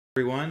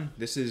Everyone,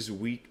 this is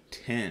week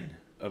 10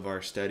 of our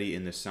study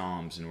in the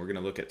Psalms, and we're going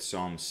to look at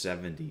Psalm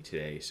 70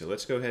 today. So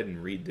let's go ahead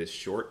and read this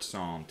short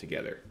psalm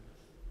together.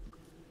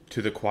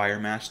 To the choir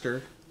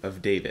master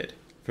of David,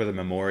 for the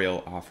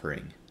memorial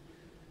offering.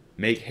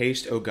 Make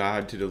haste, O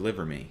God, to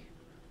deliver me.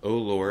 O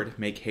Lord,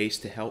 make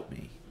haste to help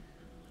me.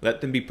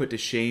 Let them be put to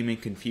shame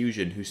and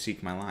confusion who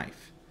seek my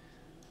life.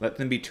 Let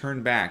them be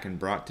turned back and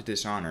brought to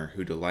dishonor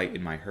who delight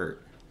in my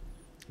hurt.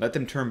 Let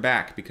them turn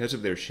back because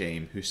of their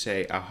shame who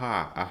say,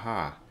 Aha,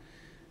 aha.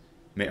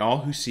 May all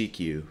who seek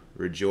you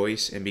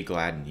rejoice and be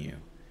glad in you.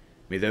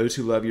 May those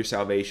who love your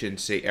salvation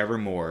say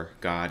evermore,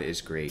 God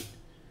is great.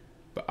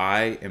 But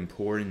I am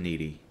poor and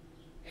needy.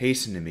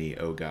 Hasten to me,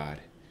 O God.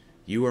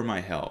 You are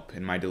my help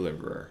and my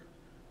deliverer.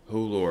 O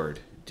Lord,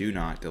 do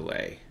not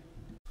delay.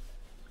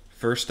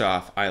 First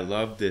off, I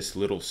love this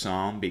little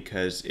psalm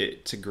because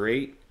it's a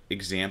great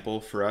example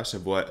for us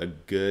of what a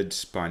good,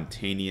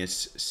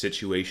 spontaneous,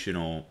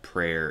 situational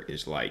prayer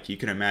is like. You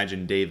can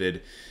imagine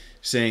David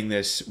saying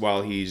this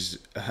while he's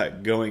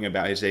going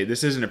about his day.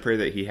 This isn't a prayer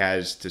that he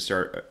has to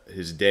start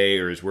his day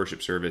or his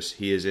worship service.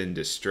 He is in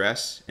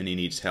distress and he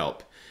needs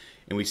help.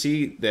 And we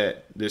see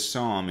that this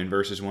psalm in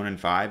verses 1 and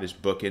 5 is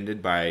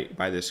bookended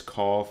by this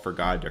call for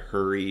God to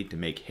hurry, to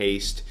make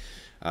haste.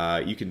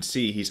 You can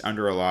see he's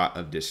under a lot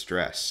of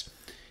distress.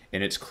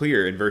 And it's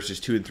clear in verses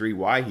 2 and 3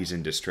 why he's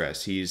in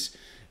distress. He's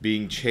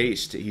being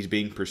chased. He's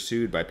being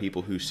pursued by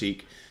people who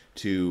seek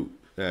to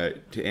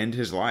end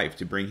his life,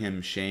 to bring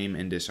him shame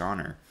and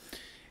dishonor.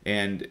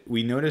 And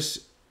we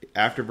notice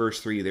after verse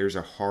 3, there's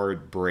a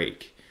hard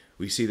break.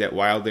 We see that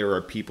while there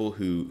are people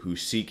who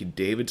seek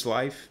David's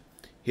life,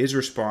 his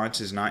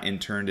response is not in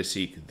turn to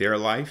seek their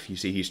life. You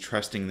see, he's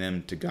trusting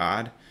them to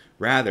God.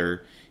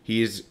 Rather,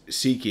 he is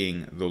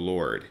seeking the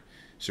Lord.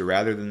 So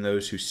rather than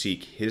those who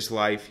seek his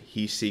life,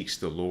 he seeks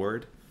the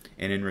Lord.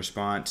 And in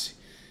response,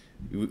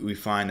 we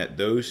find that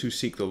those who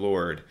seek the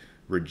Lord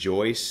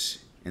rejoice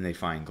and they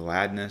find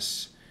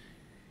gladness.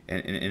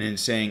 And in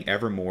saying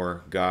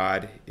evermore,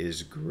 God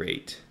is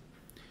great.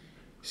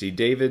 See,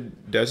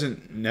 David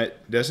doesn't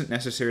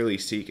necessarily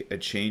seek a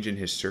change in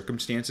his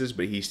circumstances,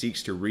 but he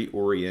seeks to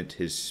reorient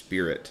his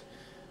spirit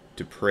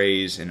to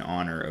praise and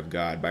honor of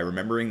God by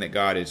remembering that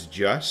God is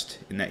just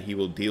and that he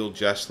will deal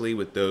justly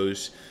with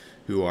those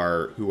who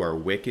are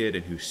wicked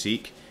and who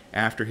seek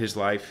after his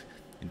life.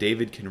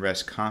 David can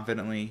rest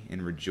confidently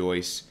and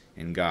rejoice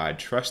in God,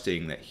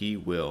 trusting that he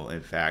will,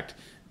 in fact,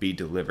 be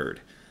delivered.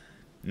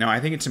 Now,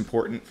 I think it's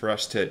important for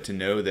us to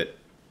know that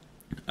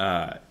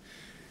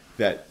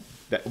that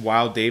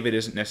while David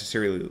isn't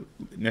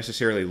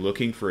necessarily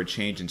looking for a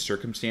change in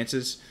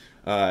circumstances,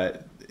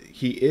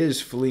 he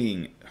is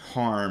fleeing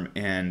harm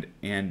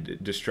and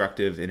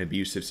destructive and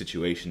abusive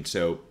situations.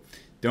 So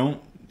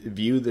don't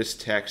view this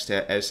text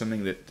as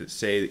something that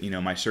say,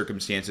 my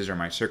circumstances are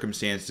my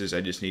circumstances,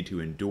 I just need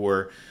to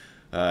endure.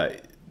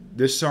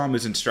 This psalm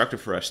is instructive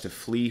for us to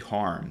flee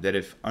harm, that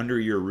if under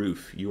your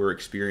roof you are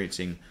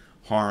experiencing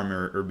harm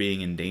or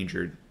being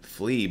endangered,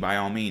 flee, by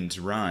all means,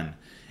 run.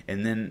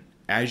 And then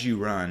as you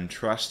run,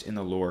 trust in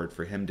the Lord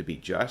for him to be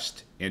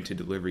just and to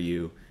deliver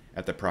you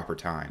at the proper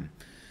time.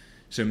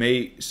 So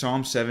may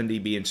Psalm 70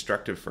 be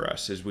instructive for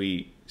us as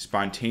we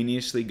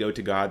spontaneously go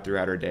to God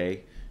throughout our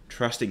day,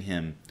 trusting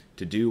him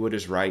to do what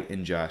is right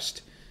and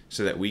just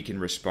so that we can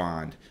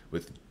respond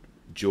with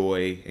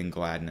joy and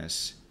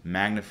gladness,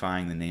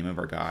 magnifying the name of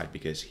our God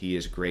because he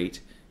is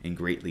great and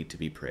greatly to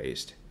be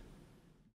praised.